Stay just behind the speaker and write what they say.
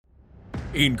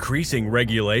increasing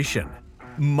regulation,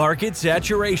 market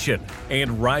saturation,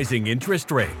 and rising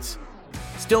interest rates.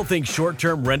 Still think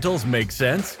short-term rentals make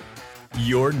sense?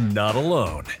 You're not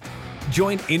alone.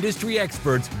 Join industry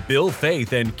experts Bill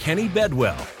Faith and Kenny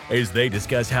Bedwell as they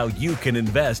discuss how you can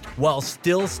invest while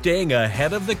still staying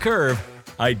ahead of the curve,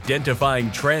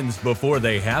 identifying trends before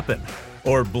they happen,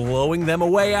 or blowing them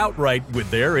away outright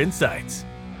with their insights.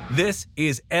 This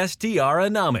is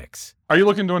STRonomics. Are you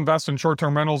looking to invest in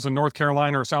short-term rentals in North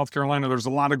Carolina or South Carolina? There's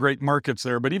a lot of great markets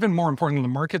there, but even more important, the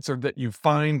markets are that you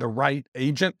find the right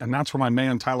agent, and that's where my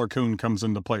man Tyler Kuhn comes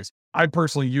into place. I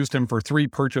personally used him for 3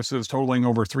 purchases totaling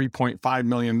over $3.5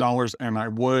 million, and I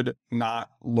would not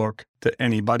look to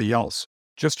anybody else.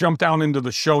 Just jump down into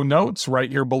the show notes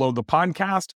right here below the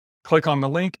podcast, click on the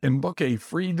link, and book a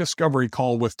free discovery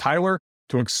call with Tyler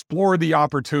to explore the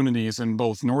opportunities in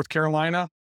both North Carolina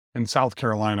and South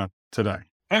Carolina today.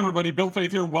 Hey everybody, Bill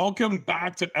Faith here. Welcome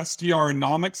back to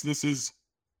STRonomics. This is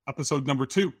episode number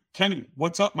 2. Kenny,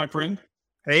 what's up, my friend?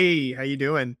 Hey, how you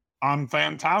doing? I'm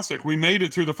fantastic. We made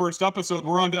it through the first episode.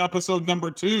 We're on to episode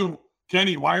number 2.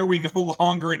 Kenny, why are we no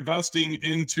longer investing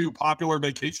into popular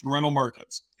vacation rental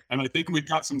markets? And I think we've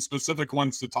got some specific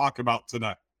ones to talk about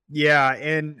today. Yeah,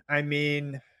 and I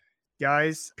mean,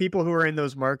 guys, people who are in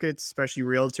those markets, especially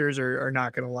realtors, are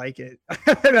not going to like it.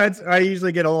 I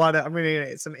usually get a lot of, I'm going to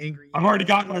get some angry. I've already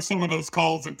gotten some of those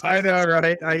calls and I know,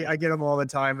 right? I get them all the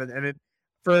time. And it,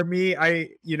 for me,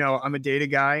 I'm a data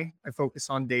guy. I focus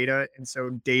on data. And so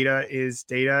data is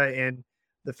data and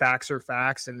the facts are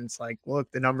facts. And it's like,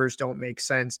 look, the numbers don't make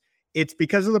sense. It's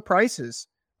because of the prices.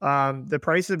 The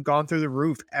prices have gone through the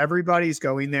roof. Everybody's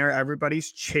going there.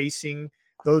 Everybody's chasing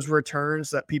those returns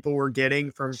that people were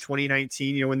getting from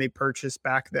 2019, when they purchased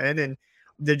back then, and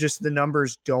the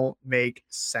numbers don't make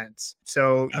sense.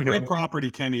 So every property,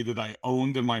 Kenny, that I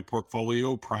owned in my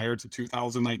portfolio prior to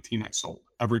 2019, I sold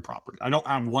every property. I don't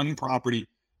have one property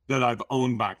that I've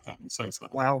owned back then since then.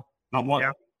 Wow. Not one.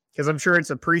 Yeah. Because I'm sure it's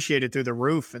appreciated through the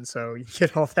roof. And so you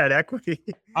get all that equity.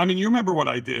 I mean, you remember what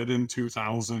I did in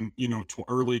 2000,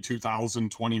 early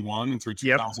 2021 and through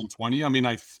 2020. Yep. I mean,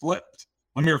 I flipped.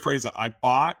 Let me rephrase that. I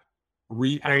bought,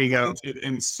 rehabilitated,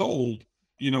 and sold,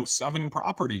 7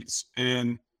 properties.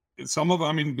 And some of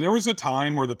them, there was a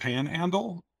time where the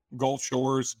Panhandle, Gulf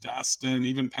Shores, Destin,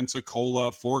 even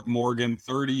Pensacola, Fort Morgan,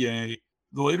 30A,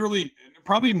 literally,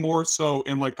 probably more so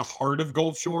in like the heart of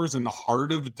Gulf Shores and the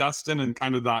heart of Destin and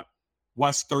kind of that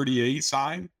West 30A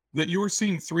side, that you were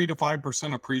seeing 3 to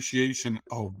 5% appreciation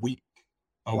a week.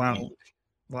 Wow.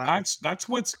 That's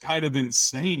what's kind of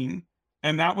insane.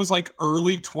 And that was like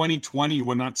early 2020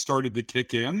 when that started to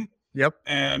kick in. Yep.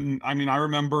 And I mean, I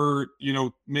remember,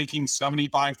 making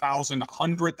 $75,000,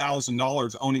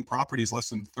 $100,000 owning properties less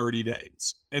than 30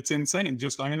 days. It's insane.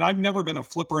 I've never been a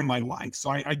flipper in my life. So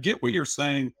I get what you're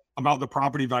saying about the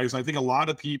property values. I think a lot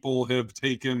of people have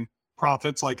taken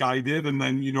profits like I did and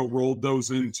then, rolled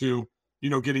those into,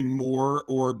 getting more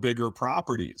or bigger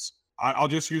properties. I'll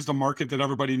just use the market that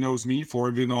everybody knows me for,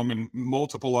 even though I'm in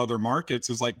multiple other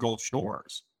markets, is like Gulf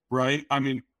Shores, right? I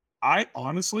mean, I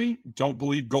honestly don't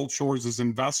believe Gulf Shores is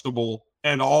investable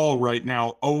at all right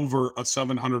now over a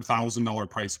 $700,000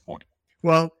 price point.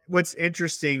 Well, what's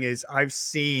interesting is I've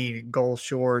seen Gulf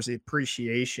Shores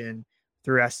appreciation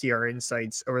through STR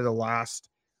Insights over the last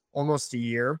almost a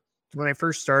year. When I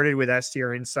first started with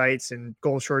STR Insights, and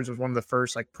Gulf Shores was one of the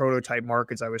first like prototype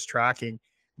markets I was tracking,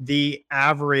 the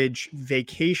average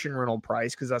vacation rental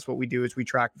price, because that's what we do, is we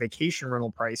track vacation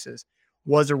rental prices,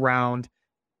 was around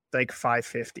like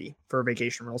 $550 for a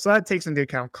vacation rental. So that takes into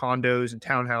account condos and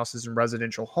townhouses and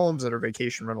residential homes that are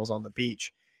vacation rentals on the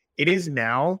beach. It is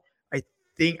now, I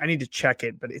think I need to check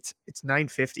it, but it's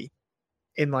 $950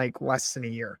 in like less than a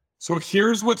year. So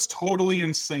here's what's totally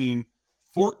insane.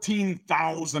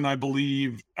 14,000, I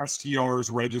believe, STRs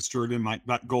registered in like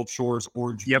that Gulf Shores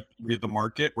orange the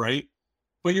market, right?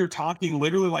 But you're talking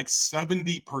literally like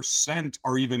 70%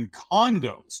 are even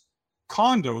condos,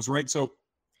 right? So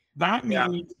that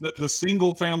means that the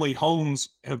single family homes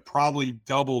have probably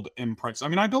doubled in price. I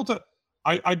mean, I built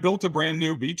a brand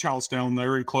new beach house down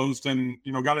there and closed and,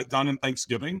 got it done in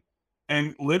Thanksgiving.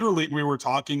 And literally we were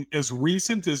talking as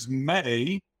recent as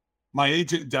May, my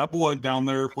agent Deborah down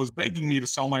there was begging me to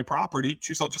sell my property.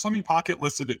 She said, just let me pocket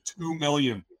listed at $2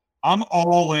 million. I'm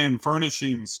all in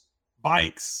furnishings,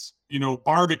 bikes,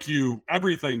 barbecue,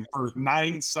 everything for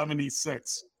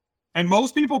 $976. And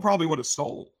most people probably would have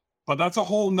sold, but that's a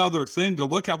whole nother thing to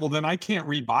look at. Well, then I can't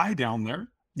rebuy down there.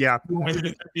 Yeah.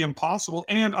 It'd be impossible.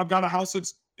 And I've got a house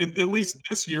that's at least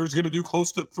this year is going to do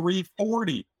close to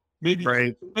 340, maybe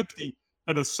 50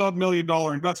 at a $1 million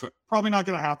investment. Probably not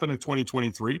going to happen in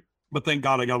 2023. But thank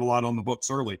God I got a lot on the books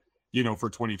early, for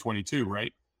 2022,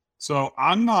 right? So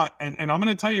I'm not, and I'm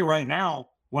going to tell you right now,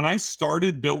 when I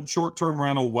started Build Short-Term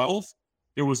Rental Wealth,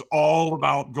 it was all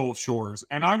about Gulf Shores.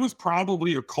 And I was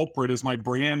probably a culprit as my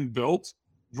brand built,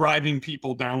 driving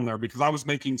people down there because I was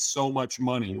making so much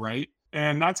money, right?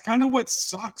 And that's kind of what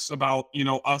sucks about,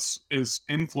 us as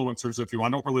influencers, if you, I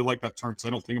don't really like that term because I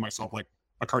don't think of myself like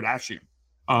a Kardashian.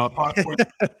 But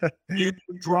you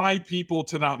drive people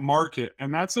to that market.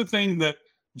 And that's the thing, that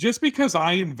just because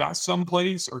I invest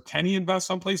someplace or Kenny invests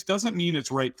someplace doesn't mean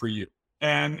it's right for you.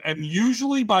 And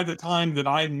usually by the time that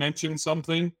I mention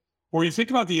something, or you think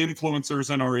about the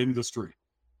influencers in our industry,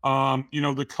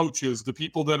 the coaches, the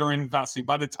people that are investing,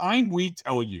 by the time we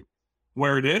tell you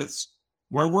where it is,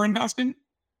 where we're investing,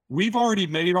 we've already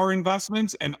made our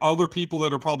investments, and other people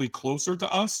that are probably closer to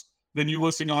us than you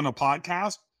listening on a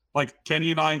podcast, like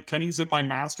Kenny and I, Kenny's in my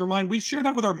mastermind. We shared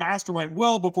that with our mastermind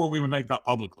well before we would make that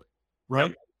publicly, right?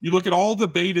 Yep. You look at all the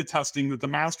beta testing that the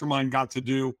mastermind got to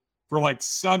do for like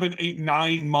 7, 8,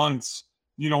 9 months,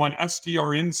 on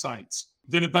STR Insights.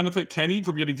 Did it benefit Kenny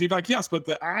from getting feedback? Yes, but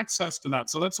the access to that.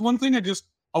 So that's one thing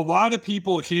a lot of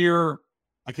people here,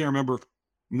 I can't remember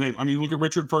name. I mean, look at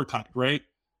Richard Furtick, right?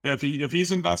 If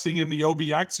he's investing in the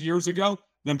OBX years ago,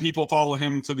 then people follow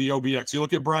him to the OBX. You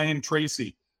look at Brian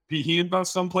Tracy. He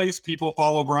invests someplace, people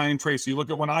follow Brian Tracy. You look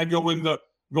at when I go into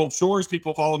Gulf Shores,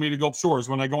 people follow me to Gulf Shores.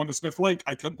 When I go into Smith Lake,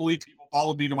 I couldn't believe people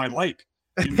followed me to my lake.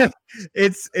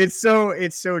 It's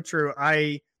so true.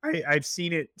 I've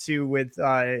seen it too with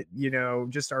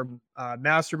just our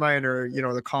mastermind, or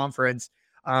the conference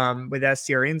with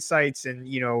STR Insights, and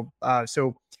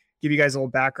so give you guys a little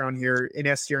background here.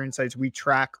 In STR Insights, we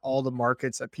track all the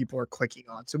markets that people are clicking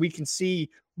on, so we can see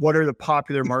what are the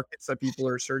popular markets that people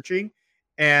are searching.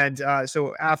 And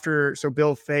so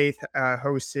Bill Faith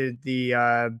hosted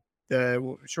the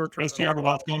short-term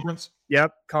conference.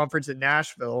 Yep, conference in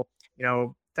Nashville.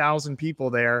 1,000 people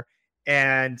there.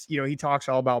 And, he talks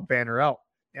all about Banner Elk.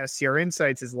 STR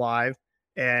Insights is live,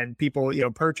 and people,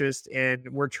 purchased, and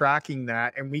we're tracking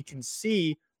that. And we can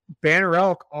see Banner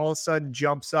Elk all of a sudden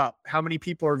jumps up. How many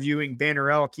people are viewing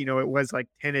Banner Elk? It was like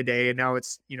 10 a day, and now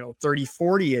it's, 30,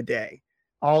 40 a day.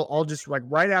 All just like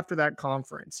right after that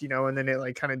conference, and then it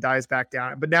like kind of dies back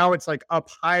down. But now it's like up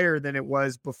higher than it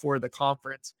was before the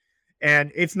conference.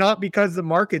 And it's not because the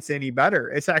market's any better.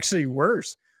 It's actually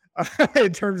worse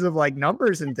in terms of like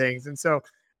numbers and things. And so,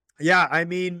 yeah, I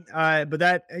mean, but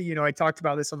that, I talked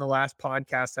about this on the last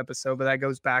podcast episode, but that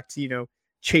goes back to,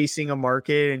 chasing a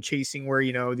market and chasing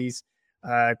where, these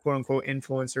quote unquote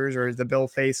influencers or the Bill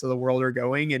Face of the world are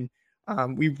going.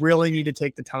 And we really need to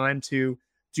take the time to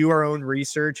do our own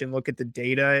research and look at the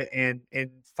data and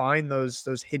find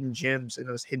those hidden gems in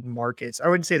those hidden markets. I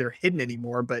wouldn't say they're hidden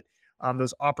anymore, but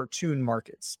those opportune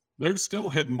markets. There's still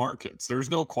hidden markets. There's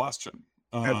no question.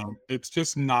 It's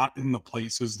just not in the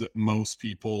places that most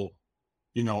people,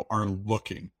 are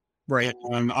looking. Right.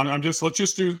 And let's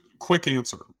just do quick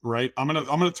answer, right? I'm going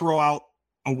to throw out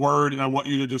a word, and I want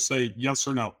you to just say yes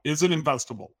or no. Is it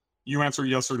investable? You answer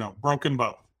yes or no. Broken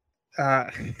bow.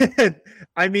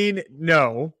 I mean,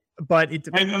 no, but it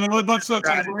depends. And let's take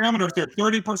parameters here.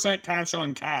 30% cash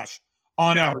on cash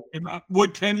on average.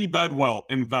 Would Kenny Bedwell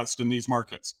invest in these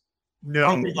markets?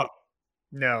 No.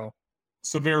 No.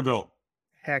 Sevierville.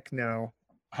 Heck no.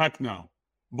 Heck no.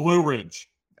 Blue Ridge.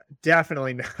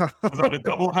 Definitely no. Is that a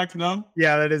double heck no?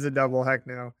 Yeah, that is a double heck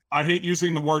no. I hate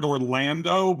using the word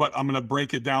Orlando, but I'm going to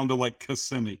break it down to like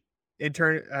Kissimmee.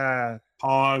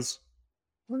 Pause.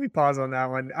 Let me pause on that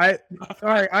one.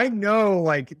 I know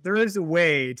like there is a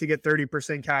way to get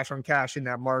 30% cash on cash in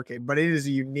that market, but it is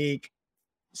a unique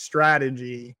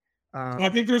strategy. I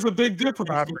think there's a big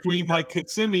difference between like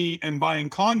Kissimmee and buying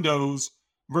condos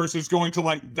versus going to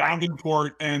like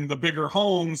Davenport and the bigger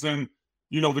homes and,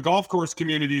 the golf course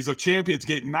communities of Champions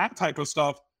Gate and that type of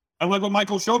stuff. I like what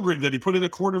Michael Shogren did. He put in a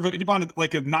quarter of it. He bought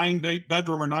like a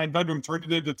 9-bedroom, turned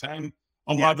it into 10,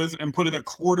 11, and put in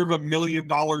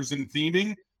 $250,000 in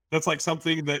theming. That's like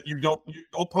something that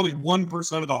probably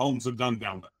 1% of the homes have done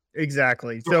down there.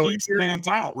 Exactly. So it stands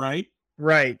out, right?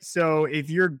 Right. So if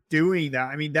you're doing that,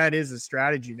 I mean, that is a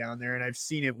strategy down there. And I've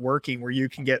seen it working where you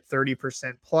can get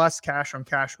 30% plus cash on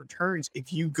cash returns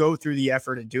if you go through the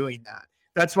effort of doing that.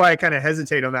 That's why I kind of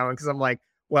hesitate on that one, because I'm like,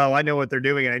 well, I know what they're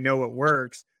doing and I know what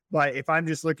works. But if I'm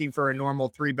just looking for a normal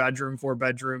 3-bedroom,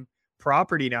 4-bedroom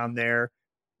property down there,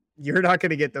 you're not going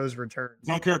to get those returns.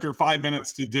 I don't care if you're 5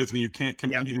 minutes to Disney, you can't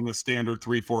compete in the standard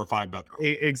 3, 4, or 5 bedroom.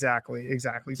 Exactly.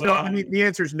 So I mean, the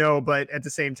answer is no, but at the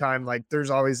same time, like there's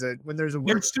always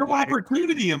there's still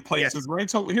opportunity in places, right?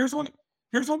 So here's what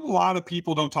a lot of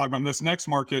people don't talk about. In this next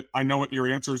market, I know what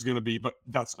your answer is going to be, but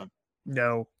that's not.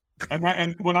 No.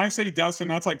 And when I say Destin,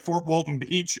 that's like Fort Walton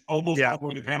Beach, almost Yeah. all the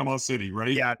way to Panama City,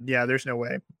 right? Yeah. Yeah. There's no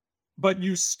way. But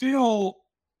you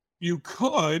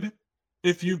could,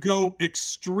 if you go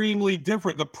extremely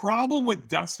different. The problem with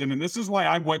Destin, and this is why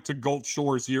I went to Gulf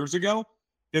Shores years ago,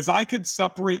 is I could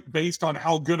separate based on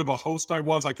how good of a host I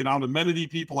was. I could out amenity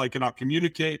people. I could out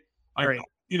communicate. Right.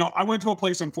 I went to a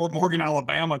place in Fort Morgan,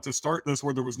 Alabama to start this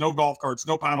where there was no golf carts,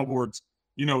 no paddle boards,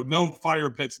 no fire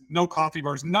pits, no coffee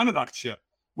bars, none of that shit.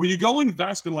 When you go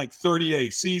invest in like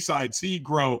 30A, Seaside, Sea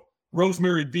Grove,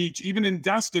 Rosemary Beach, even in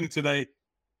Destin today,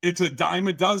 it's a dime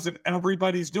a dozen.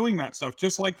 Everybody's doing that stuff,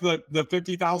 just like the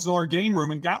 $50,000 game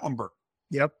room in Gatlinburg.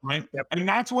 Yep. Right. Yep. And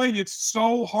that's why it's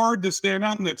so hard to stand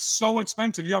out and it's so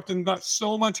expensive. You have to invest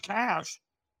so much cash,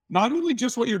 not only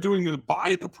just what you're doing to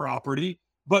buy the property,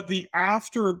 but the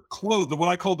after close, what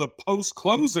I call the post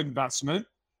close investment,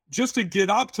 just to get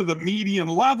up to the median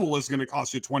level is going to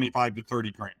cost you 25 to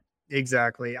 30 grand.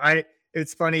 Exactly.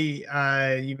 It's funny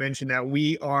you mentioned that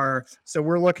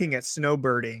we're looking at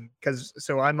snowbirding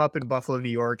so I'm up in Buffalo, New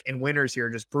York, and winters here are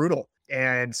just brutal.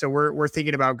 And so we're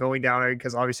thinking about going down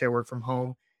because obviously I work from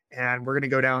home, and we're going to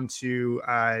go down to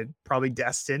probably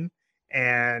Destin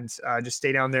and just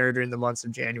stay down there during the months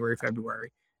of January,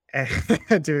 February and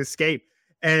to escape.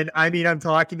 And I mean, I'm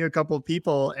talking to a couple of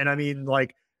people, and I mean,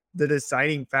 like, the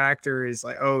deciding factor is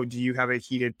like, oh, do you have a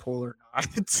heated pool or not?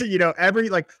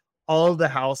 All of the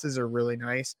houses are really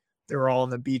nice. They're all on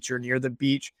the beach or near the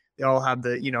beach. They all have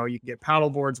you can get paddle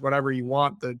boards, whatever you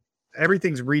want.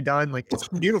 Everything's redone. Like, it's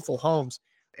beautiful homes.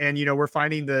 And, we're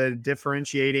finding the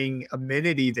differentiating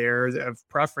amenity there of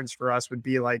preference for us would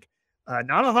be like,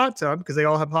 not a hot tub, because they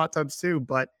all have hot tubs too,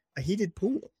 but a heated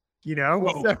pool,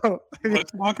 Well, So,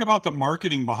 let's talk about the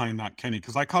marketing behind that, Kenny,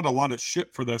 because I caught a lot of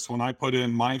shit for this when I put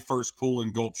in my first pool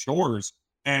in Gulf Shores.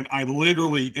 And I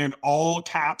literally, in all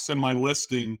caps in my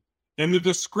listing, in the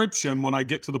description, when I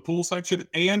get to the pool section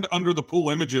and under the pool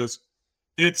images,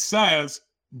 it says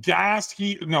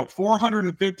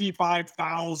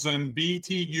 455,000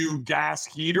 BTU gas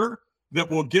heater that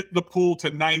will get the pool to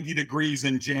 90 degrees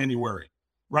in January,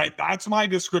 right? That's my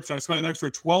description. I spent an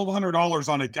extra $1,200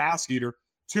 on a gas heater,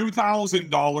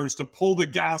 $2,000 to pull the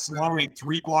gas line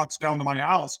 3 blocks down to my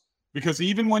house. Because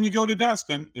even when you go to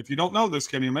Destin, if you don't know this,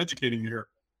 Kenny, I'm educating you here,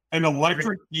 an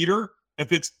electric heater,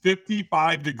 if it's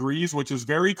 55 degrees, which is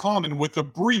very common with the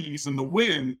breeze and the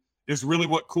wind is really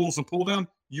what cools the pool down,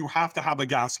 you have to have a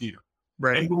gas heater.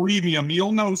 right. And believe me,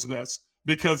 Emil knows this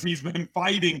because he's been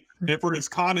fighting for his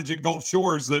cottage at Gulf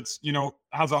Shores that's,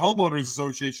 has a homeowners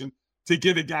association to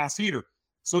get a gas heater.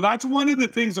 So that's one of the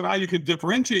things of how you can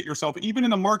differentiate yourself, even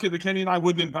in a market that Kenny and I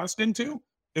wouldn't invest into,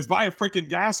 is buy a freaking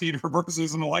gas heater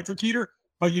versus an electric heater.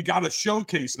 But you got to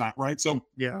showcase that, right? So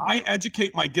Yeah. I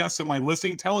educate my guests in my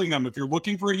listing, telling them if you're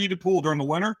looking for a heated pool during the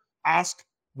winter, ask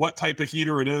what type of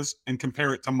heater it is and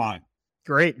compare it to mine.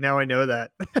 Great. Now I know that.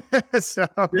 So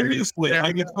Seriously, yeah.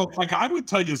 I would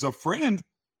tell you as a friend,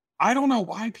 I don't know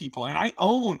why people, and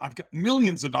I've got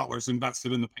millions of dollars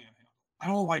invested in the Panhandle. I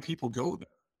don't know why people go there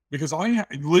because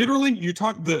literally you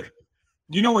talk where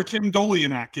Kim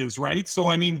Dolianak is, right? So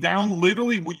I mean, down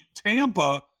literally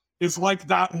Tampa is like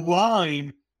that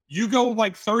line. You go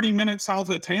like 30 minutes south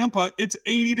of Tampa, it's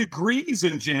 80 degrees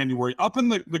in January. Up in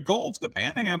the Gulf, the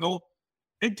Panhandle,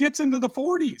 it gets into the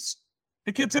 40s.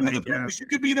 It gets into the 40s. You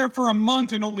could be there for a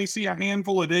month and only see a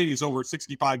handful of days over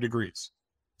 65 degrees.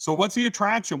 So what's the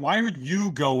attraction? Why are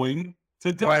you going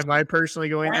to Destin? Why am I personally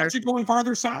going Why there? aren't you going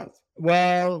farther south?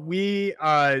 Well,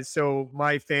 so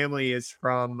my family is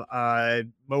from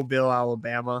Mobile,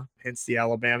 Alabama, hence the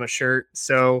Alabama shirt.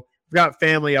 So we've got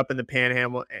family up in the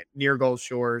Panhandle near Gulf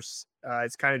Shores.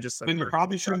 It's kind of just like, then you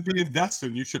probably shouldn't be in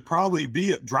Destin. You should probably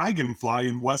be at Dragonfly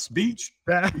in West Beach.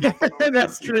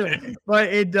 That's true. But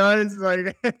it does,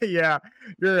 like, yeah,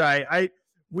 you're right.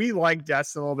 We like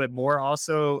Destin a little bit more.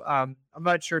 Also, I'm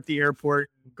not sure if the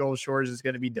airport in Gulf Shores is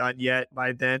going to be done yet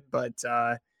by then, but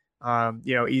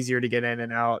easier to get in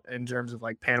and out in terms of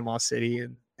like Panama City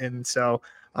and so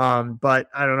but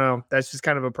I don't know. That's just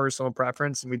kind of a personal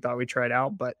preference, and we thought we'd try it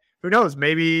out. But who knows?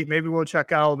 Maybe we'll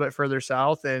check out a little bit further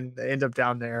south and end up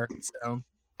down there. So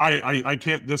I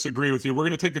can't disagree with you. We're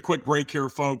going to take a quick break here,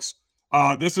 folks.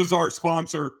 This is our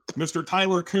sponsor, Mr.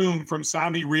 Tyler Kuhn from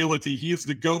Savvy Realty. He is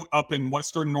the GOAT up in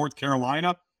Western North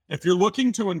Carolina. If you're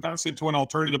looking to invest into an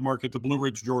alternative market to Blue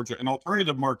Ridge, Georgia, an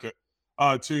alternative market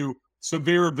to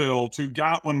Sevierville, to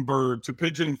Gatlinburg, to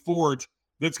Pigeon Forge,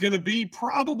 that's going to be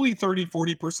probably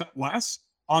 30-40% less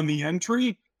on the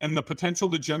entry and the potential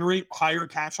to generate higher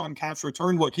cash on cash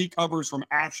return. Look, he covers from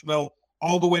Asheville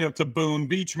all the way up to Boone,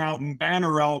 Beach Mountain,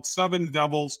 Banner Elk, Seven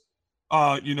Devils,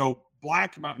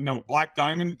 Black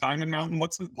Diamond Mountain.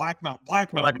 What's the Black Mountain?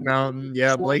 Black Mountain.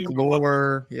 Yeah. Lake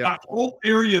Lure. Yeah. That whole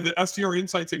area, the STR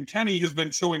Insights in Kenny has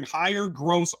been showing higher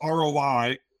gross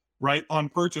ROI, right, on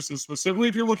purchases. Specifically,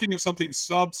 if you're looking at something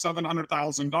sub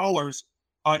 $700,000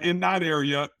 in that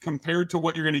area compared to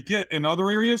what you're going to get in other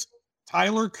areas,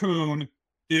 Tyler Kuhn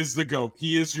is the GOAT.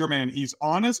 He is your man. He's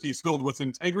honest. He's filled with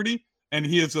integrity, and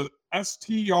he is a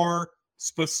STR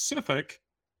specific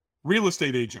real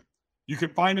estate agent. You can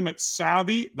find him at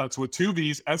Savvy, that's with 2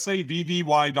 V's,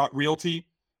 SAVVY.realty.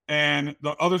 And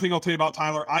the other thing I'll tell you about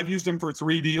Tyler, I've used him for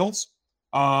 3 deals.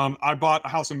 I bought a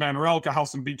house in Banner Elk, a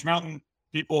house in Beach Mountain.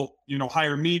 People,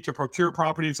 hire me to procure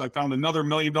properties. I found another $1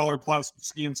 million plus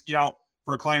ski in, ski out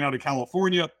for a client out of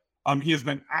California. He has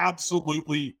been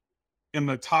absolutely in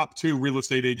the top 2 real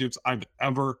estate agents I've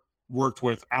ever worked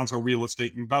with as a real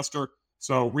estate investor.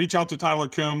 So reach out to Tyler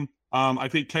Kuhn. I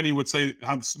think Kenny would say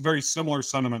have very similar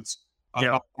sentiments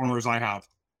about owners I have.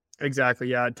 Exactly.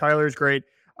 Yeah. Tyler's great.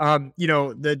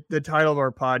 The title of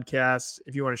our podcast,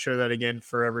 if you want to show that again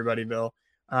for everybody, Bill,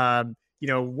 why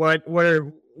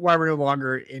we're no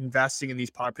longer investing in these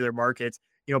popular markets,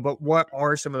 but what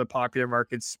are some of the popular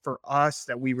markets for us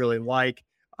that we really like,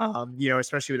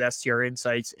 especially with STR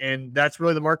Insights. And that's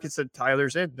really the markets that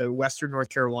Tyler's in, the Western North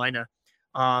Carolina.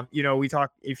 We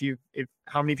talk, if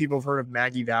how many people have heard of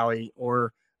Maggie Valley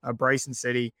or Bryson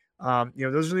City?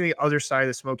 Those are the other side of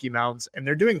the Smoky Mountains, and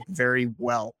they're doing very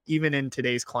well, even in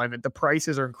today's climate. The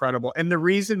prices are incredible. And the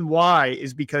reason why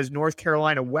is because North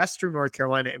Carolina, Western North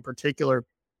Carolina in particular,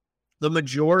 the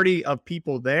majority of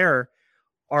people there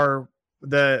that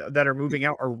are moving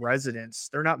out are residents.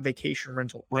 They're not vacation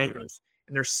rental owners,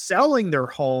 and they're selling their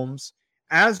homes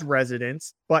as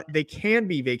residents, but they can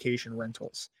be vacation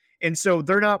rentals. And so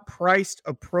they're not priced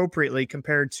appropriately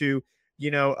compared to,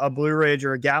 a Blue Ridge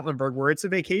or a Gatlinburg, where it's a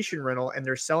vacation rental and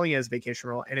they're selling it as a vacation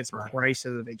rental and it's priced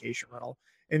as a vacation rental.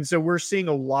 And so we're seeing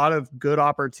a lot of good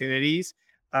opportunities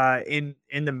in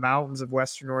the mountains of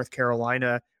Western North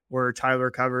Carolina where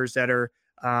Tyler covers that are,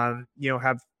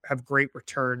 have great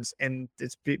returns. And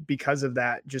it's because of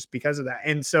that,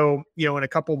 And so, in a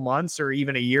couple months or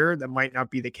even a year, that might not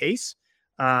be the case.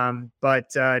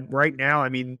 But right now,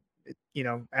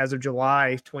 as of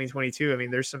July 2022,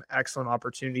 there's some excellent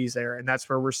opportunities there. And that's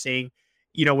where we're seeing,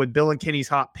 with Bill and Kenny's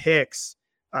hot picks,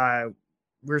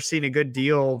 we're seeing a good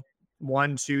deal,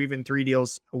 1, 2, even 3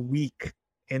 deals a week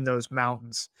in those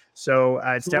mountains. So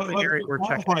it's definitely we're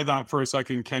checking that for a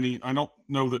second, Kenny. I don't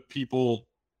know that people,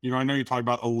 I know you talk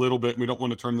about a little bit, and we don't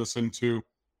want to turn this into,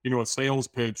 a sales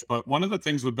pitch, but one of the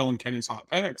things with Bill and Kenny's hot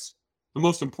picks, the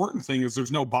most important thing is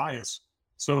there's no bias.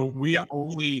 So we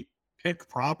only pick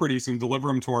properties and deliver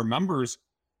them to our members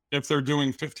if they're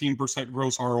doing 15%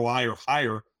 gross ROI or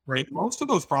higher. Right. Most of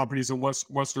those properties in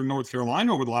Western North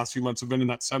Carolina over the last few months have been in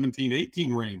that 17,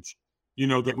 18 range,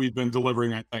 that we've been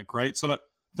delivering, I think, right? So that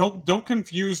don't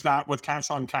confuse that with cash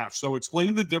on cash. So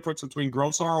explain the difference between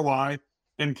gross ROI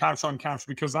and cash on cash,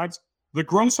 because that's the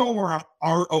gross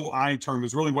ROI term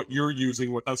is really what you're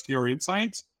using with STR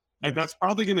Insights. And that's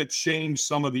probably going to change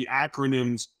some of the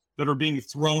acronyms that are being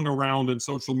thrown around in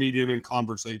social media and in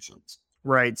conversations.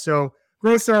 Right. So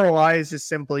gross ROI is just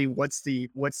simply what's the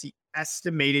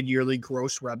estimated yearly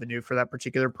gross revenue for that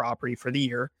particular property for the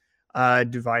year,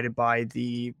 divided by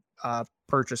the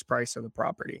purchase price of the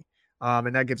property.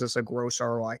 And that gives us a gross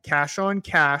ROI. Cash on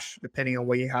cash, depending on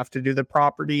what you have to do the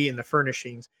property and the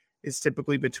furnishings, is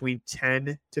typically between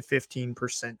 10 to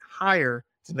 15% higher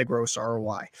than the gross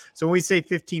ROI. So when we say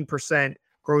 15%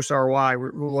 gross ROI,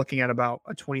 we're looking at about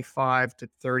a 25 to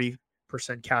 30%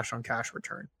 cash on cash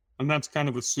return. And that's kind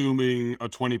of assuming a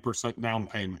 20% down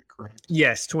payment, correct?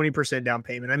 Yes, 20% down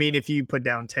payment. If you put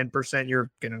down 10%,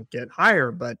 you're going to get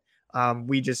higher, but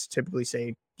we just typically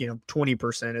say,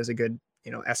 20% is a good,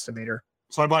 estimator.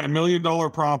 So I bought $1 million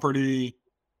property.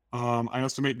 I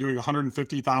estimate doing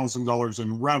 $150,000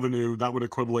 in revenue. That would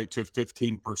equivalent to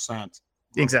 15%.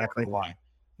 Exactly. ROI.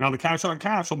 Now, the cash on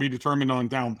cash will be determined on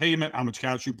down payment, how much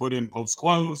cash you put in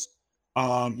post-close,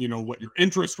 what your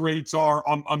interest rates are,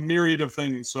 a myriad of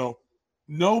things. So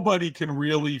nobody can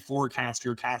really forecast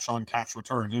your cash on cash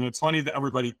return. And it's funny that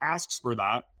everybody asks for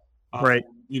that. Right.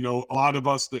 A lot of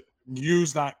us that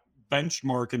use that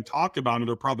benchmark and talk about it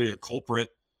are probably a culprit,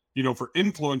 for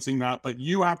influencing that. But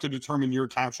you have to determine your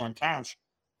cash on cash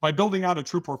by building out a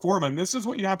true pro forma. And this is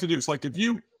what you have to do. It's like if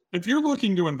you're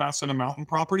looking to invest in a mountain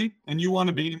property and you want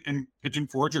to be in Pigeon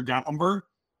Forge or Gatlinburg,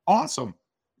 awesome.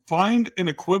 Find an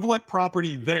equivalent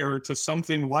property there to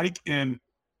something like in,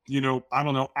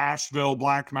 Asheville,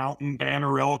 Black Mountain,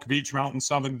 Banner Elk, Beach Mountain,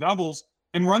 Seven Devils,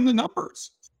 and run the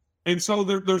numbers. And so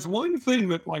there's one thing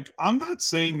that, like, I'm not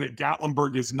saying that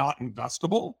Gatlinburg is not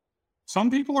investable.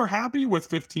 Some people are happy with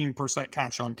 15%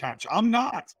 cash on cash. I'm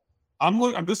not. I'm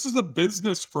looking, this is a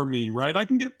business for me, right? I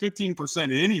can get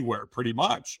 15% anywhere pretty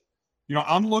much.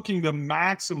 I'm looking to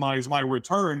maximize my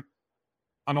return.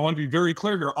 And I want to be very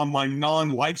clear here on my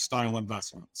non-lifestyle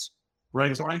investments,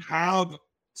 right? So I have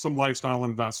some lifestyle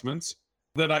investments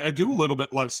that I do a little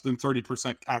bit less than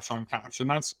 30% cash on cash. And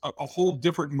that's a whole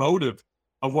different motive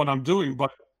of what I'm doing.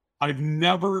 But I've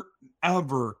never,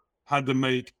 ever had to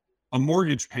make a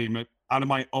mortgage payment out of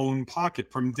my own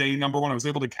pocket from day number one. I was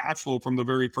able to cash flow from the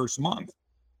very first month.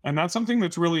 And that's something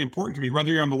that's really important to me, whether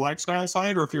you're on the lifestyle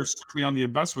side or if you're strictly on the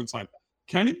investment side.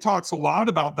 Kenny talks a lot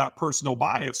about that personal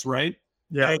bias, right?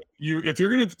 Yeah. If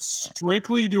you're going to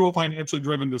strictly do a financially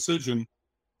driven decision,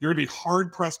 you're going to be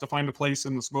hard pressed to find a place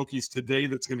in the Smokies today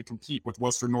that's going to compete with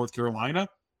Western North Carolina.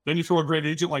 Then you throw a great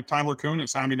agent like Tyler Kuhn and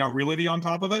Sounding Out Realty on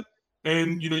top of it.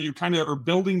 And, you kind of are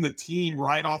building the team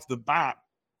right off the bat.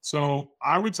 So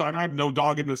I would say, I have no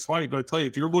dog in this fight, but I tell you,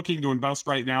 if you're looking to invest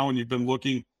right now and you've been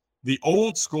looking the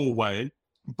old school way,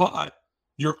 but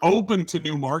you're open to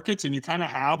new markets and you kind of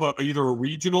have either a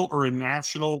regional or a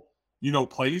national,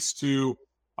 place to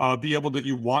be able that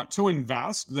you want to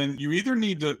invest, then you either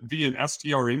need to be an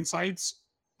STR Insights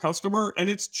customer, and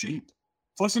it's cheap.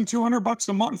 It's less than $200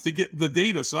 a month to get the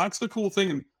data. So that's the cool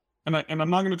thing. And I'm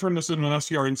not going to turn this into an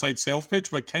STR Insights sales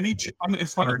pitch, but Kenny,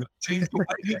 it's fun to change the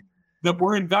way that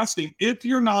we're investing. If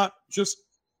you're not just,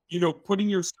 putting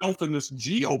yourself in this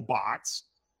geo box,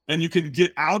 and you can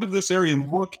get out of this area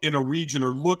and look in a region or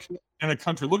look in a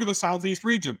country, look at the Southeast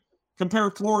region, compare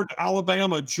Florida,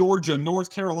 Alabama, Georgia, North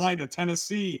Carolina,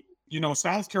 Tennessee,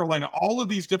 South Carolina, all of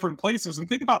these different places. And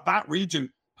think about that region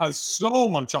has so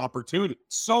much opportunity,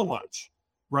 so much,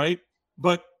 right?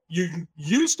 But you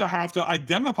used to have to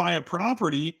identify a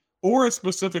property or a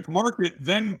specific market,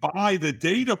 then buy the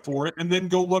data for it, and then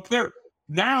go look there.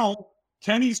 Now,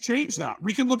 Kenny's changed that.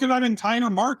 We can look at that entire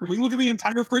market. We look at the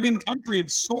entire friggin' country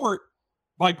and sort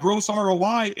by gross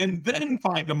ROI and then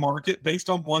find a market based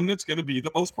on one that's going to be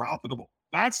the most profitable.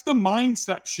 That's the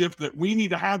mindset shift that we need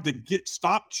to have to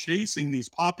stop chasing these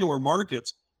popular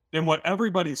markets and what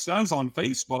everybody says on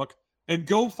Facebook and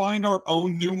go find our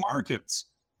own new markets.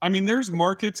 I mean, there's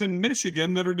markets in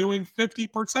Michigan that are doing 50%,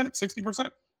 60%.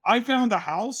 I found a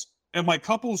house at my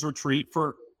couples retreat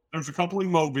there's a couple in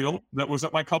Mobile that was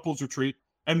at my couples retreat,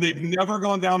 and they've never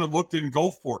gone down and looked in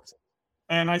Gulfport.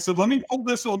 And I said, let me pull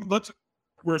this.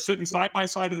 We're sitting side by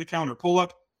side of the counter. Pull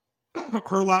up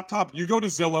her laptop. You go to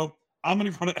Zillow. I'm going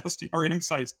to go to STR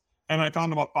Insights. And I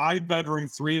found about 5-bedroom,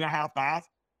 3.5 bath,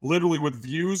 literally with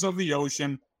views of the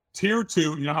ocean. Tier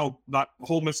 2, you know how that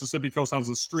whole Mississippi coast has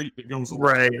a street that goes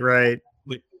right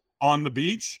on the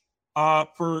beach.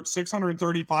 For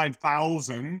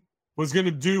 $635,000 was going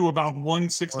to do about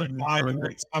 165 and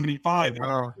 175.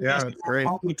 Oh, yeah, that's great.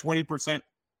 20%,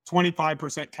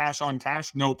 25% cash on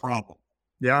cash, no problem.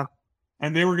 Yeah.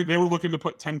 And they were looking to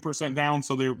put 10% down,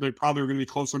 so they probably were going to be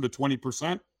closer to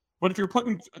 20%. But if you're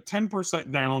putting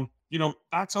 10% down,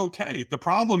 that's okay. The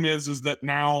problem is that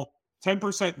now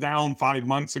 10% down 5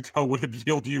 months ago would have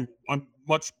yielded you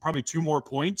probably 2 more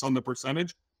points on the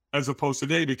percentage as opposed to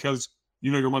today because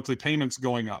your monthly payments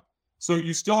going up. So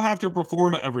you still have to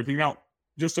perform everything. Now,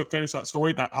 just to finish that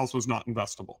story, that house was not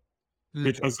investable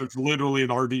because it's literally an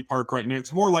RV park right now.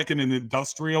 It's more like in an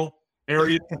industrial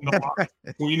area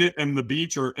between it and the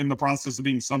beach or in the process of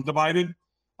being subdivided.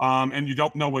 And you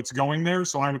don't know what's going there.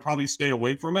 So I would probably stay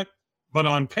away from it. But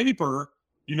on paper,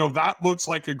 that looks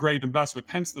like a great investment.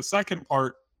 Hence the second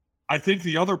part. I think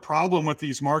the other problem with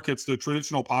these markets, the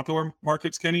traditional popular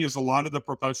markets, Kenny, is a lot of the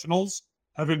professionals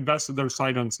have invested their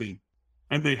sight unseen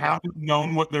and they haven't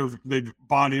known what they've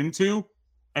bought into.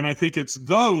 And I think it's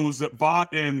those that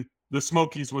bought in the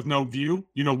Smokies with no view,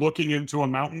 looking into a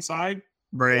mountainside,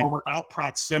 right, or without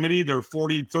proximity. They're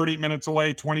 40, 30 minutes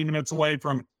away, 20 minutes away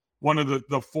from one of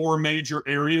the 4 major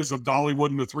areas of Dollywood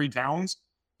and the 3 towns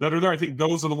that are there. I think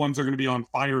those are the ones that are going to be on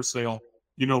fire sale,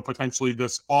 potentially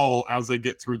this fall as they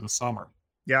get through the summer.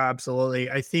 Yeah,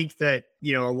 absolutely. I think that,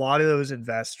 a lot of those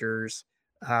investors,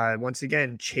 once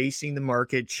again, chasing the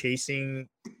market, chasing,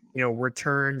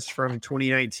 returns from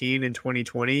 2019 and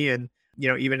 2020 and,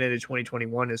 even into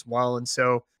 2021 as well. And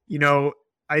so,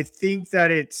 I think that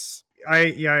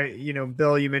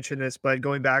Bill, you mentioned this, but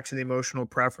going back to the emotional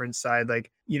preference side,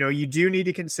 you do need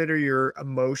to consider your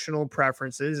emotional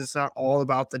preferences. It's not all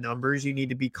about the numbers. You need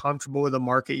to be comfortable with the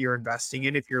market you're investing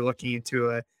in. If you're looking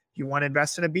into you want to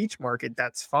invest in a beach market,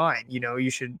 that's fine. You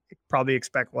should probably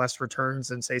expect less returns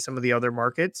than say some of the other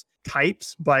markets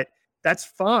types, but that's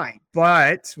fine.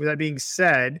 But with that being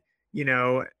said,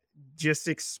 just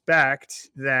expect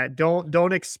that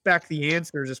don't expect the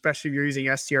answers, especially if you're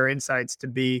using STR Insights, to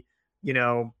be,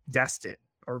 Destin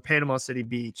or Panama City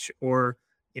Beach or,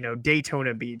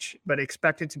 Daytona Beach, but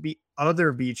expect it to be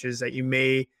other beaches that you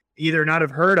may either not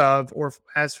have heard of or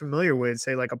as familiar with,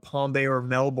 say like a Palm Bay or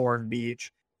Melbourne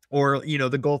Beach, or,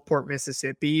 the Gulfport,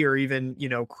 Mississippi, or even,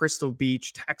 Crystal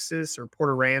Beach, Texas, or Port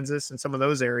Aransas and some of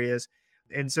those areas.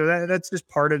 And so that's just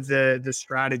part of the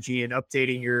strategy and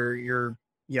updating your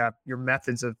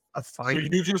methods of finding.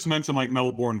 So you just mentioned like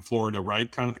Melbourne, Florida, right?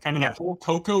 Kind of that whole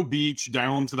Cocoa Beach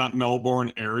down to that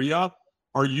Melbourne area.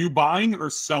 Are you buying or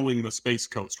selling the Space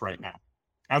Coast right now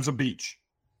as a beach?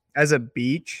 As a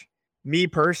beach, me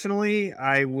personally,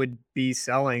 I would be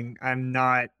selling. I'm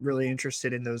not really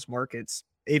interested in those markets.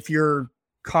 If you're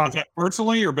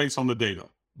personally or based on the data?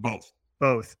 Both.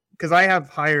 Because I have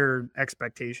higher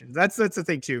expectations. That's the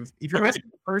thing too. If you're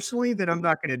asking personally, then I'm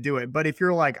not going to do it. But if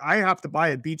you're like, I have to buy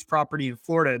a beach property in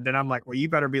Florida, then I'm like, well, you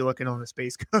better be looking on the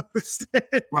Space Coast.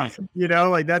 Right.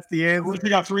 Like that's the answer. You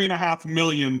got $3.5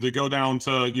 million to go down to,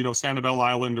 Sanibel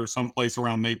Island or someplace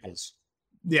around Naples.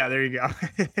 Yeah, there you go.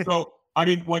 So, I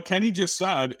mean, what Kenny just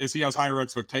said is he has higher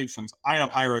expectations. I have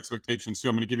higher expectations too.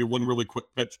 I'm going to give you one really quick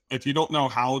pitch. If you don't know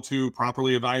how to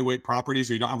properly evaluate properties,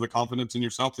 or you don't have the confidence in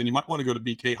yourself, then you might want to go to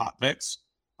BK Hot Picks.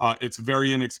 It's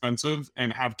very inexpensive,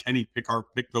 and have Kenny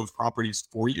pick those properties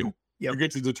for you. Yep. You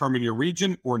get to determine your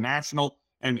region or national,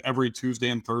 and every Tuesday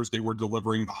and Thursday we're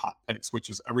delivering the hot picks, which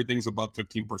is everything's above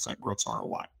 15% gross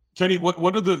ROI. Kenny, what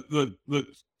are the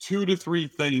 2 to 3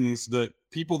 things that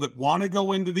people that want to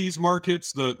go into these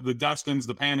markets, the Destins,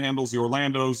 the Panhandles, the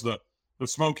Orlandos, the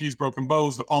Smokies, Broken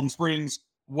Bows, the Palm Springs,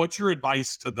 what's your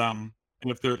advice to them?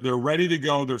 And if they're ready to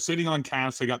go, they're sitting on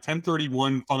cash, they got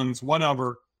 1031 funds,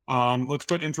 whatever. Let's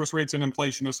put interest rates and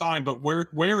inflation aside, but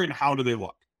where and how do they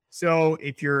look? So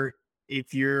if you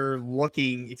want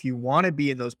to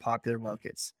be in those popular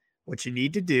markets, what you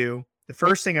need to do, the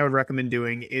first thing I would recommend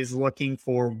doing is looking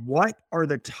for what are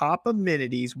the top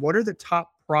amenities, what are the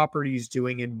top properties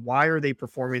doing, and why are they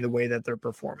performing the way that they're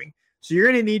performing. So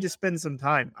you're going to need to spend some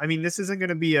time. I mean, this isn't going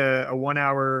to be a 1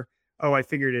 hour, I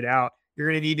figured it out. You're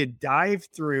going to need to dive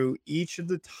through each of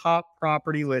the top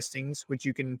property listings, which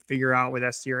you can figure out with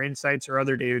STR Insights or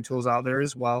other data tools out there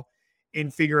as well,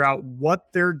 and figure out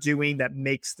what they're doing that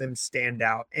makes them stand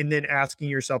out. And then asking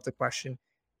yourself the question,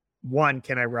 1,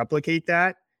 can I replicate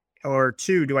that? Or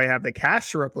 2, do I have the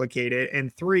cash to replicate it?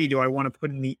 And 3, do I want to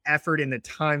put in the effort and the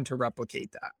time to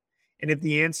replicate that? And if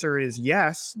the answer is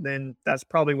yes, then that's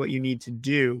probably what you need to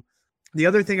do. The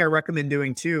other thing I recommend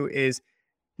doing too is,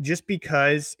 just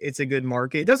because it's a good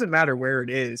market, it doesn't matter where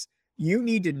it is. You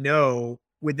need to know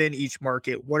within each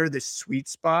market, what are the sweet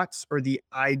spots or the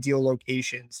ideal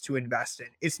locations to invest in.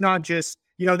 It's not just,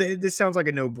 this sounds like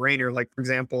a no-brainer. Like, for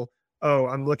example,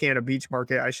 I'm looking at a beach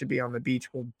market, I should be on the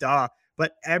beach. Well, duh.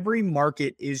 But every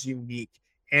market is unique.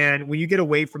 And when you get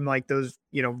away from like those,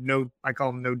 I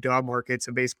call them no duh markets,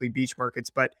 so basically beach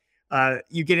markets, but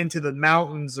you get into the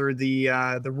mountains or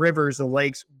the rivers, the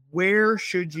lakes, where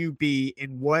should you be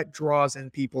and what draws in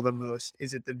people the most?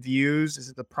 Is it the views? Is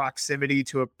it the proximity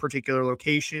to a particular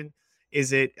location?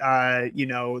 Is it,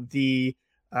 the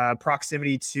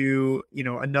proximity to,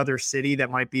 another city that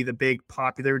might be the big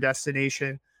popular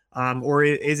destination? Or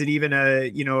is it even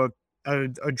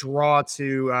a draw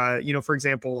to, for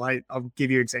example, I'll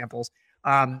give you examples.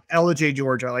 Ellijay,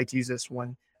 Georgia, I like to use this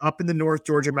one. Up in the North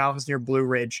Georgia mountains near Blue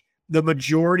Ridge, the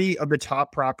majority of the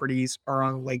top properties are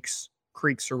on lakes,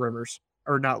 creeks, or rivers.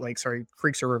 Or not lakes, sorry,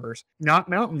 creeks or rivers. Not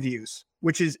mountain views,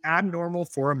 which is abnormal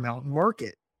for a mountain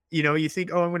market. You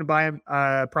think, I'm going to buy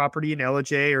a property in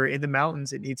Ellijay or in the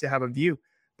mountains, it needs to have a view.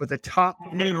 But the top...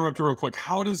 I'm going to interrupt you real quick.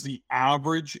 How does the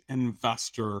average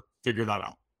investor figure that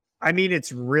out? I mean,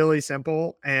 it's really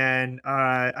simple. And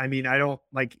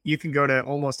you can go to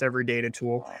almost every data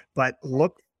tool, but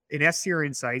look in STR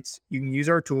Insights, you can use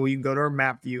our tool, you can go to our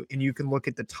map view, and you can look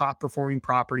at the top performing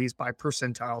properties by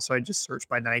percentile. So I just searched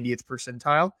by 90th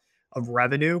percentile of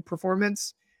revenue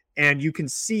performance, and you can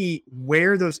see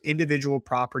where those individual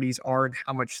properties are and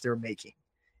how much they're making.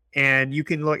 And you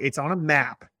can look, it's on a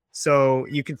map. So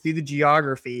you can see the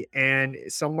geography, and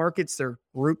some markets they're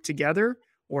grouped together,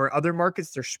 or other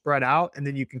markets they're spread out. And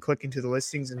then you can click into the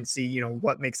listings and see,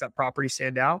 what makes that property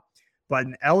stand out. But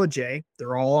in Ellijay,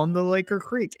 they're all on the lake or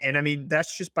creek. And I mean,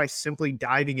 that's just by simply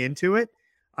diving into it.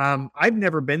 I've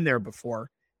never been there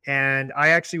before. And I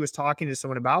actually was talking to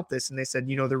someone about this, and they said,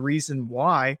 the reason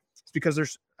why is because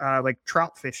there's like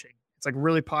trout fishing. It's like a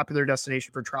really popular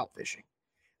destination for trout fishing.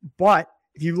 But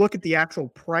if you look at the actual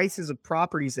prices of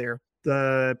properties there,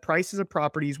 the prices of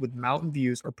properties with mountain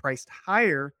views are priced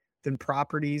higher than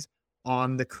properties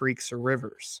on the creeks or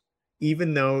rivers,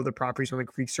 even though the properties on the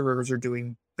creeks or rivers are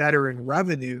doing better in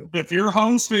revenue. If you're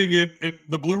hosting in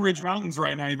the Blue Ridge Mountains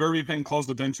right now, you better be paying close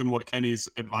attention to what Kenny's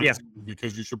advising you,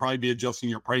 because you should probably be adjusting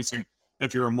your pricing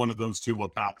if you're in one of those two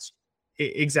locales.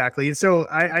 Exactly. And so,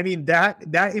 I mean, that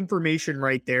information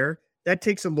right there, that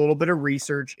takes a little bit of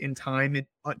research and time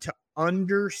to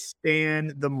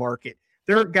understand the market.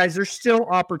 There's still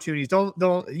opportunities. Don't,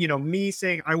 me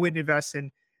saying I wouldn't invest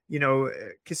in,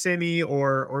 Kissimmee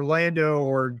or Orlando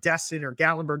or Destin or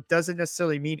Gatlinburg doesn't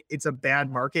necessarily mean it's a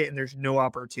bad market and there's no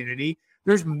opportunity.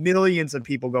 There's millions of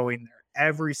people going there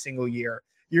every single year.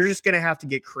 You're just going to have to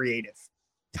get creative.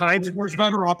 There's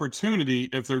better opportunity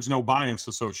if there's no bias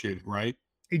associated, right?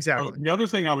 Exactly. The other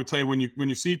thing I would say, when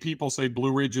you see people say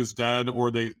Blue Ridge is dead,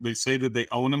 or they say that they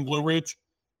own in Blue Ridge,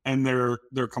 and they're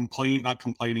not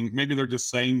complaining, maybe they're just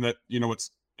saying that, it's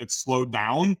slowed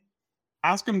down.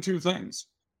 Ask them two things.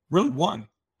 Really, one,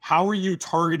 how are you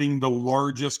targeting the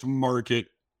largest market,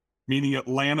 meaning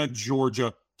Atlanta,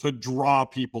 Georgia, to draw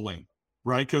people in,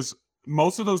 right? Because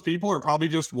most of those people are probably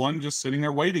just sitting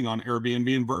there waiting on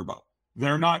Airbnb and Vrbo.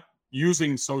 They're not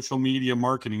using social media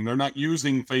marketing. They're not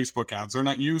using Facebook ads. They're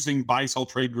not using buy, sell,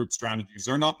 trade group strategies.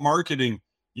 They're not marketing,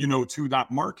 to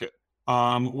that market.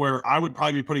 Where I would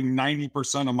probably be putting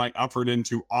 90% of my effort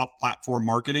into off-platform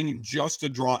marketing just to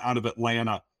draw out of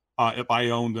Atlanta if I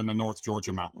owned in the North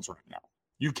Georgia mountains right now.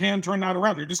 You can turn that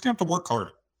around. You're just going to have to work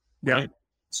harder. Yeah. Right?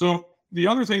 So the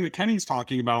other thing that Kenny's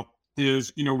talking about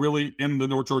is, really in the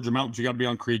North Georgia mountains, you got to be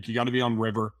on creek, you got to be on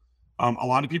river. A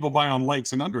lot of people buy on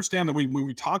lakes, and understand that when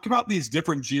we talk about these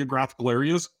different geographical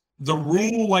areas, the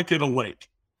rule like at a lake,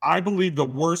 I believe the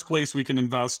worst place we can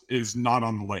invest is not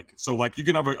on the lake. So like you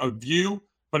can have a view,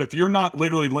 but if you're not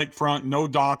literally lakefront, no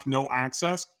dock, no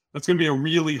access, that's going to be a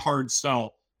really hard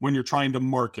sell when you're trying to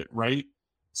market, right?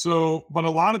 So, but a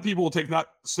lot of people will take that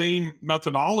same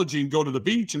methodology and go to the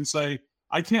beach and say,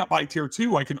 I can't buy tier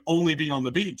 2. I can only be on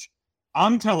the beach.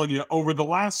 I'm telling you, over the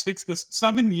last 6 to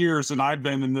 7 years that I've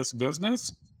been in this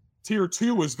business, tier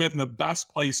 2 has been the best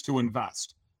place to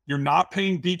invest. You're not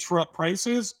paying beachfront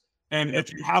prices. And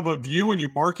if you have a view and you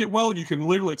market well, you can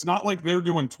literally, it's not like they're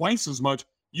doing twice as much.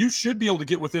 You should be able to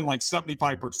get within like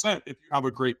 75% if you have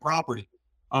a great property.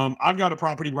 I've got a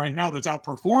property right now that's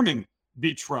outperforming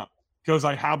beachfront because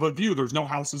I have a view. There's no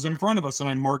houses in front of us, and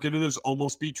I market it as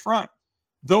almost beachfront.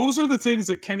 Those are the things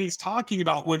that Kenny's talking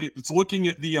about when it's looking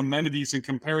at the amenities and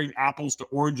comparing apples to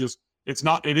oranges.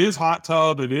 It is hot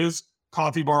tub, it is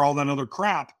coffee bar, all that other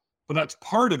crap, but that's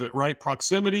part of it, right?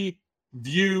 Proximity,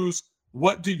 views.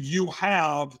 What do you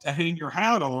have to hang your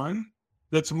hat on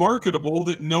that's marketable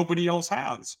that nobody else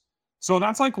has? So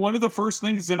that's like one of the first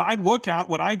things that I look at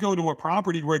when I go to a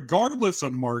property, regardless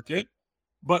of market.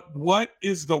 But what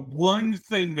is the one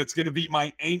thing that's going to be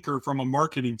my anchor from a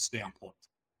marketing standpoint?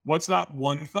 What's that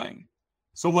one thing?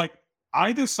 So like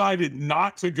I decided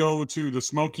not to go to the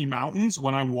Smoky Mountains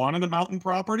when I wanted a mountain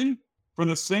property for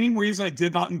the same reason I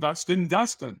did not invest in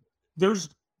Destin. There's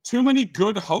too many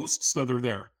good hosts that are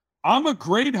there. I'm a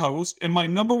great host, and my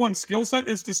number one skill set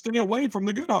is to stay away from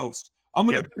the good host. I'm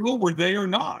going to go where they are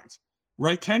not,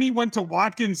 right? Kenny went to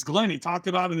Watkins Glen. He talked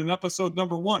about it in episode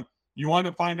number 1. You want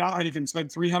to find out how you can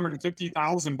spend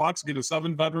 $350,000, get a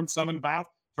 7-bedroom, 7-bath,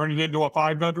 turn it into a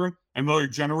 5-bedroom, and really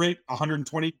generate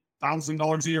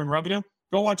 $120,000 a year in revenue?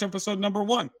 Go watch episode number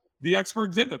 1. The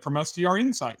expert did it from STR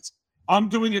Insights. I'm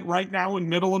doing it right now in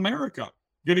middle America.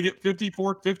 Going to get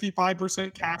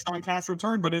 55% cash on cash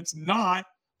return, but it's not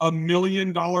 $1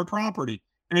 million property.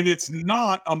 And it's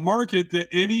not a market that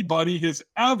anybody has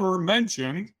ever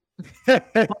mentioned.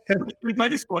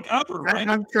 Facebook ever, right?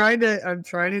 I'm trying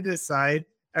to decide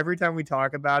every time we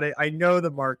talk about it. I know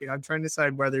the market. I'm trying to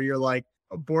decide whether you're like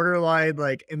borderline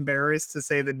like embarrassed to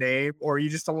say the name, or you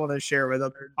just don't want to share with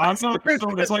others. I'm not.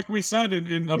 So it's like we said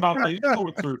in about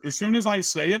the as soon as I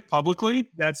say it publicly,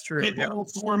 that's true. People will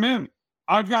swarm in.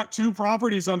 I've got 2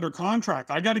 properties under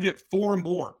contract. I got to get 4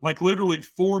 more, like literally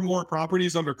 4 more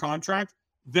properties under contract.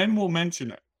 Then we'll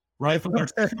mention it, right? If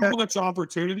there's so much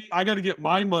opportunity, I got to get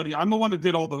my money. I'm the one that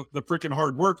did all the freaking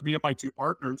hard work, me and my 2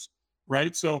 partners,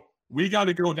 right? So we got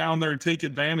to go down there and take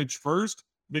advantage first,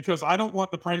 because I don't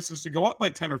want the prices to go up by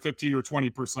 10 or 15 or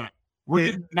 20%. We're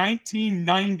getting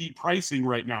 1990 pricing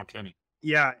right now, Kenny.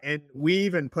 Yeah, and we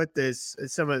even put this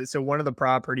so one of the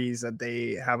properties that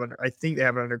they have I think they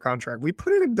have it under contract. We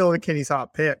put it in Bill and Kenny's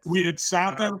hot pick. We had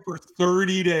sat there for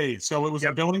 30 days. So it was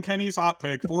a Bill and Kenny's hot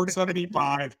pick,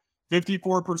 475,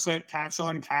 54% cash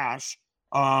on cash.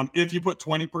 If you put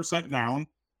 20% down,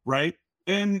 right?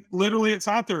 And literally it's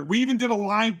out there. We even did a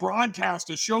live broadcast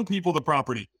to show people the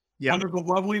property. Yeah. One of the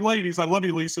lovely ladies, I love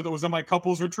you, Lisa, that was in my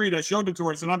couples retreat. I showed it to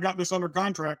her. I said, I've got this under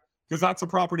contract because that's a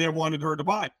property I wanted her to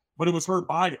buy. But it was her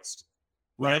biased,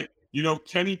 right? You know,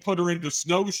 Kenny put her into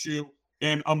Snowshoe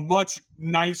and a much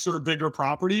nicer, bigger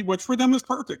property, which for them is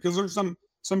perfect because there's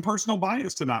some personal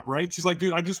bias to that, right? She's like,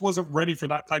 dude, I just wasn't ready for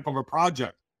that type of a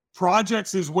project.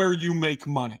 Projects is where you make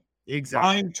money. Exactly.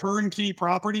 Buying turnkey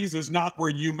properties is not where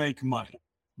you make money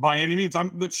by any means.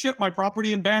 My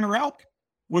property in Banner Elk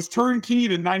was turnkey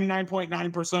to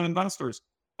 99.9% investors.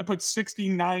 I put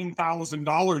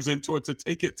 $69,000 into it to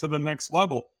take it to the next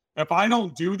level. If I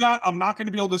don't do that, I'm not going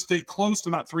to be able to stay close to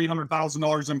that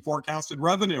 $300,000 in forecasted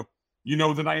revenue, you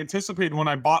know, that I anticipated when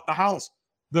I bought the house.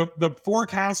 The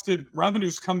forecasted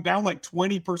revenues come down like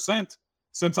 20%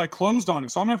 since I closed on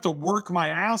it. So I'm going to have to work my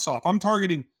ass off. I'm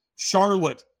targeting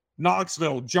Charlotte,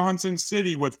 Knoxville, Johnson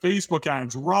City with Facebook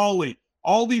ads, Raleigh,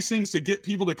 all these things to get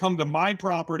people to come to my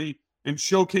property and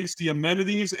showcase the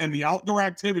amenities and the outdoor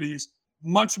activities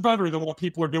much better than what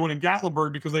people are doing in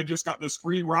Gatlinburg because they just got this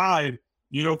free ride,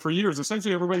 you know, for years.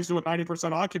 Essentially, everybody's doing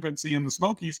 90% occupancy in the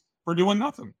Smokies for doing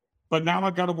nothing. But now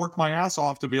I've got to work my ass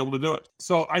off to be able to do it.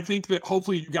 So I think that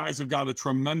hopefully you guys have got a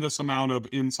tremendous amount of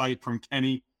insight from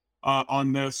Kenny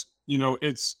on this. You know,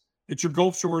 it's your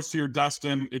Gulf Shores to your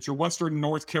Destin. It's your Western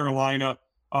North Carolina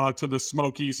to the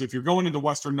Smokies. If you're going into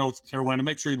Western North Carolina,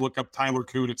 make sure you look up Tyler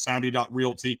Coon at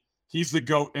Savvy.Realty. He's the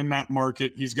GOAT in that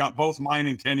market. He's got both mine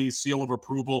and Kenny's seal of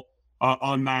approval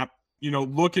on that. You know,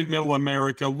 look at Middle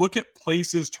America. Look at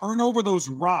places. Turn over those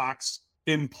rocks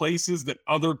in places that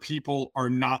other people are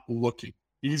not looking.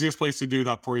 The easiest place to do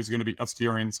that for you is going to be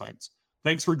STR Insights.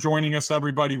 Thanks for joining us,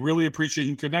 everybody. Really appreciate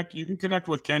you. You can connect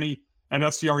with Kenny at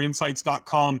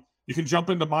strinsights.com. You can jump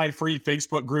into my free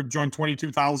Facebook group, join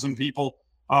 22,000 people,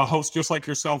 hosts just like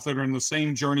yourself that are in the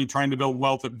same journey trying to build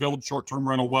wealth at Build Short-Term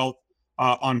Rental Wealth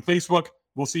on Facebook.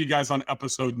 We'll see you guys on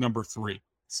episode number 3.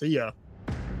 See ya.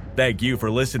 Thank you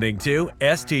for listening to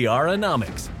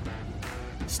STRonomics.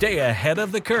 Stay ahead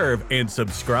of the curve and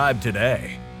subscribe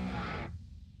today.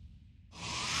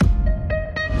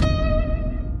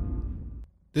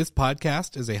 This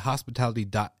podcast is a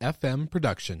Hospitality.fm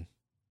production.